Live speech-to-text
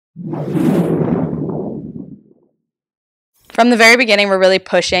From the very beginning, we're really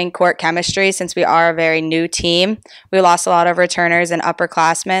pushing court chemistry since we are a very new team. We lost a lot of returners and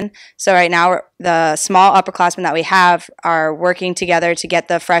upperclassmen. So right now, the small upperclassmen that we have are working together to get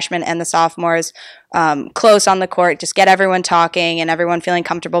the freshmen and the sophomores close on the court, just get everyone talking and everyone feeling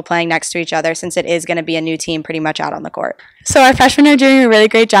comfortable playing next to each other since it is going to be a new team pretty much out on the court. So our freshmen are doing a really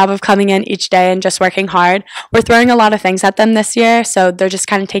great job of coming in each day and just working hard. We're throwing a lot of things at them this year, so they're just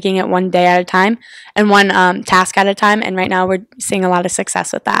kind of taking it one day at a time and one task at a time, and right now we're seeing a lot of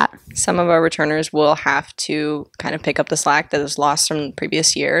success with that. Some of our returners will have to kind of pick up the slack that was lost from the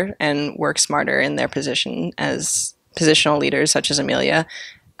previous year and work smarter in their position as positional leaders, such as Emilia.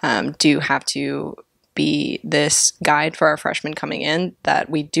 Do have to be this guide for our freshmen coming in, that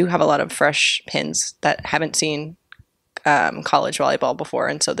we do have a lot of fresh pins that haven't seen college volleyball before,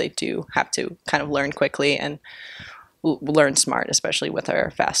 and so they do have to kind of learn quickly and learn smart, especially with our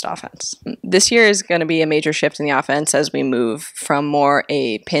fast offense. This year is going to be a major shift in the offense as we move from more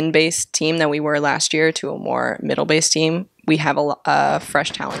a pin-based team than we were last year to a more middle-based team. We have a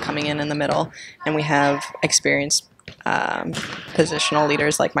fresh talent coming in the middle, and we have experienced positional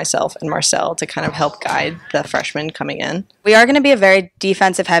leaders like myself and Marcel to kind of help guide the freshmen coming in. We are going to be a very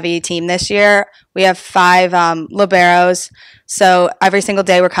defensive heavy team this year. We have 5 liberos, so every single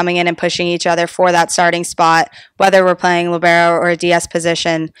day we're coming in and pushing each other for that starting spot, whether we're playing libero or a DS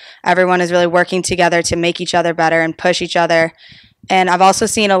position. Everyone is really working together to make each other better and push each other. And I've also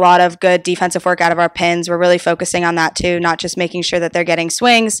seen a lot of good defensive work out of our pins. We're really focusing on that too, not just making sure that they're getting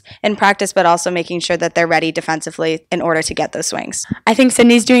swings in practice, but also making sure that they're ready defensively in order to get those swings. I think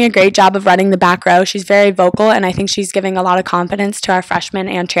Cindy's doing a great job of running the back row. She's very vocal, and I think she's giving a lot of confidence to our freshmen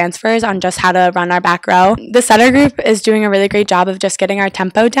and transfers on just how to run our back row. The setter group is doing a really great job of just getting our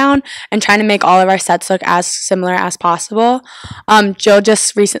tempo down and trying to make all of our sets look as similar as possible. Jill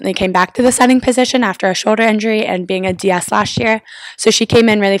just recently came back to the setting position after a shoulder injury and being a DS last year. So she came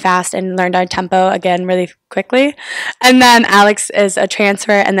in really fast and learned our tempo again really quickly. And then Alex is a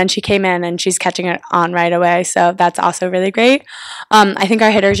transfer, and then she came in and she's catching it on right away. So that's also really great. I think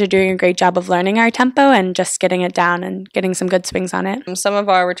our hitters are doing a great job of learning our tempo and just getting it down and getting some good swings on it. Some of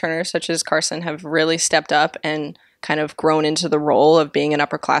our returners, such as Carson, have really stepped up and kind of grown into the role of being an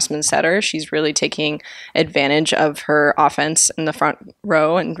upperclassman setter. She's really taking advantage of her offense in the front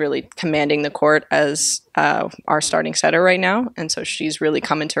row and really commanding the court as our starting setter right now. And so she's really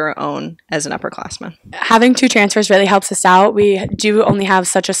come into her own as an upperclassman. Having 2 transfers really helps us out. We do only have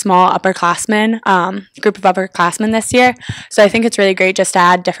such a small upperclassmen, group of upperclassmen this year. So I think it's really great just to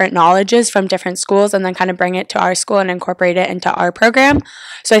add different knowledges from different schools and then kind of bring it to our school and incorporate it into our program.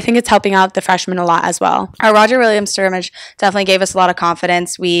 So I think it's helping out the freshmen a lot as well. Our Roger Williams scrimmage definitely gave us a lot of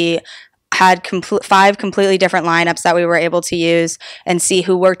confidence. We had 5 completely different lineups that we were able to use and see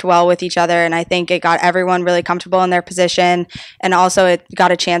who worked well with each other, and I think it got everyone really comfortable in their position, and also it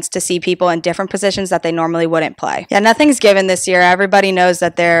got a chance to see people in different positions that they normally wouldn't play. Yeah, nothing's given this year. Everybody knows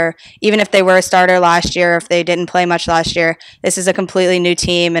that even if they were a starter last year, if they didn't play much last year, this is a completely new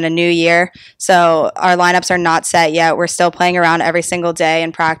team and a new year, so our lineups are not set yet. We're still playing around every single day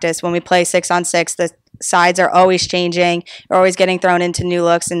in practice. When we play 6-on-6, the sides are always changing. We're always getting thrown into new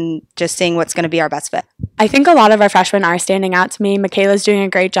looks and just seeing what's going to be our best fit. I think a lot of our freshmen are standing out to me. Michaela's doing a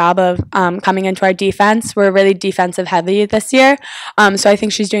great job of coming into our defense. We're really defensive heavy this year, so I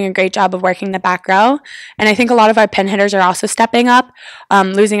think she's doing a great job of working the back row. And I think a lot of our pin hitters are also stepping up.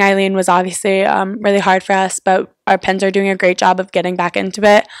 Losing Eileen was obviously really hard for us, but our pins are doing a great job of getting back into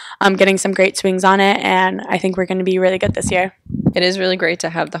it, getting some great swings on it, and I think we're going to be really good this year. It is really great to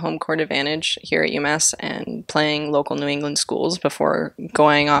have the home court advantage here at UMass and playing local New England schools before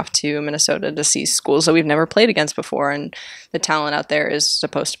going off to Minnesota to see schools that we've never played against before, and the talent out there is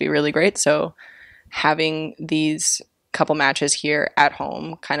supposed to be really great. So having these couple matches here at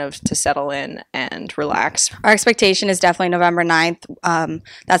home kind of to settle in and relax. Our expectation is definitely November 9th.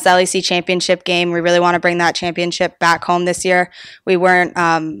 That's the LEC championship game. We really want to bring that championship back home this year. We weren't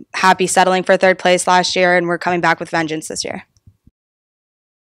happy settling for 3rd place last year, and we're coming back with vengeance this year.